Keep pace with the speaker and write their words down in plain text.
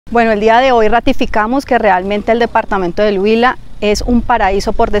Bueno, el día de hoy ratificamos que realmente el departamento del Huila es un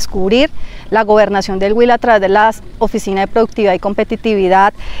paraíso por descubrir. La gobernación del Huila, a través de la Oficina de Productividad y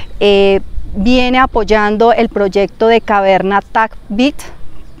Competitividad, viene apoyando el proyecto de caverna TACBIT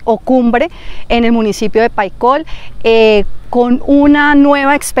o cumbre en el municipio de Paicol, con una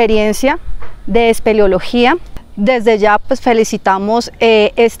nueva experiencia de espeleología. Desde ya pues felicitamos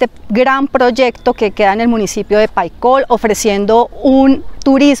este gran proyecto que queda en el municipio de Paicol, ofreciendo un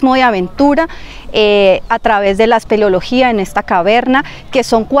turismo de aventura a través de la espeleología en esta caverna, que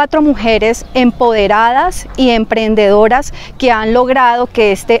son 4 mujeres empoderadas y emprendedoras que han logrado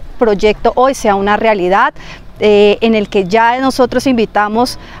que este proyecto hoy sea una realidad, en el que ya nosotros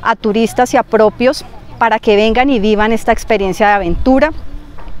invitamos a turistas y a propios para que vengan y vivan esta experiencia de aventura.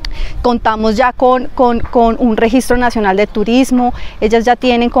 Contamos ya con un registro nacional de turismo. Ellas ya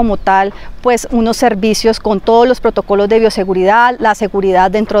tienen como tal pues unos servicios con todos los protocolos de bioseguridad, la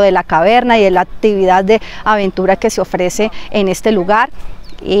seguridad dentro de la caverna y de la actividad de aventura que se ofrece en este lugar.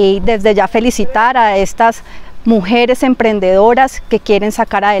 Y desde ya felicitar a estas mujeres emprendedoras que quieren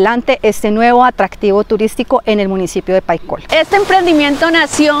sacar adelante este nuevo atractivo turístico en el municipio de Paicol. Este emprendimiento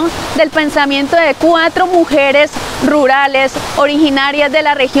nació del pensamiento de 4 mujeres rurales originarias de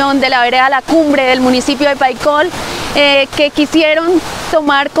la región de la vereda La Cumbre del municipio de Paicol, que quisieron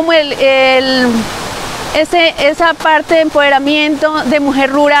tomar como esa parte de empoderamiento de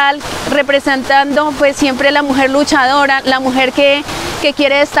mujer rural, representando pues siempre la mujer luchadora, la mujer que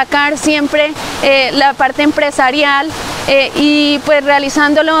quiere destacar siempre la parte empresarial, y pues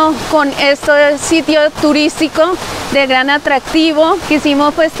realizándolo con este sitio turístico de gran atractivo.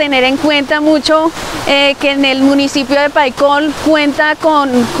 Quisimos pues tener en cuenta mucho que en el municipio de Paicol cuenta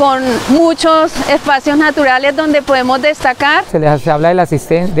con muchos espacios naturales donde podemos destacar. Se les habla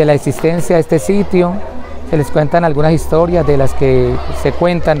de la existencia de este sitio, se les cuentan algunas historias de las que se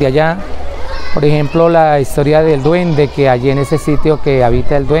cuentan de allá. Por ejemplo, la historia del duende, que allí en ese sitio que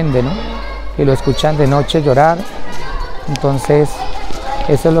habita el duende, ¿no? Y lo escuchan de noche llorar. Entonces,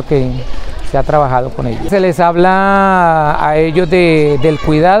 eso es lo que se ha trabajado con ellos. Se les habla a ellos del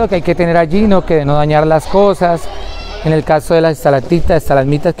cuidado que hay que tener allí, ¿no? Que de no dañar las cosas. En el caso de las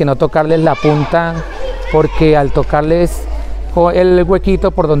estalagmitas, que no tocarles la punta, porque al tocarles el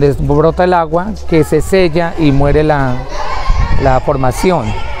huequito por donde brota el agua, que se sella y muere la formación.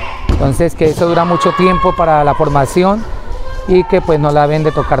 Entonces, que eso dura mucho tiempo para la formación y que pues no la deben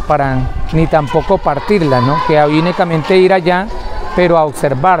de tocar ni tampoco partirla, ¿no? Que únicamente ir allá, pero a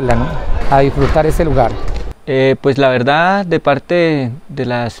observarla, ¿no? A disfrutar ese lugar. Pues la verdad, de parte de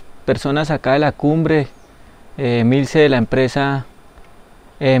las personas acá de la cumbre, Milce de la empresa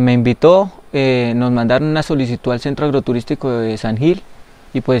me invitó, nos mandaron una solicitud al Centro Agroturístico de San Gil,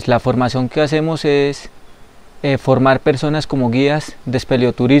 y pues la formación que hacemos es formar personas como guías de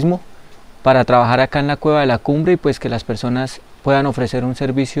espeleoturismo para trabajar acá en la cueva de la cumbre, y pues que las personas puedan ofrecer un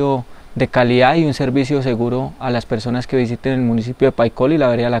servicio de calidad y un servicio seguro a las personas que visiten el municipio de Paicol y la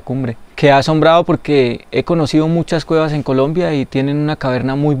vereda de la cumbre. Quedé asombrado porque he conocido muchas cuevas en Colombia y tienen una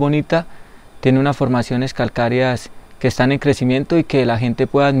caverna muy bonita, tienen unas formaciones calcáreas que están en crecimiento y que la gente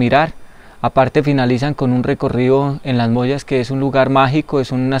pueda admirar. Aparte finalizan con un recorrido en Las Mollas, que es un lugar mágico,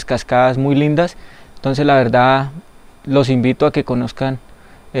 son unas cascadas muy lindas. Entonces la verdad los invito a que conozcan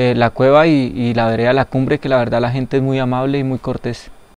la cueva y la vereda de la cumbre, que la verdad la gente es muy amable y muy cortés.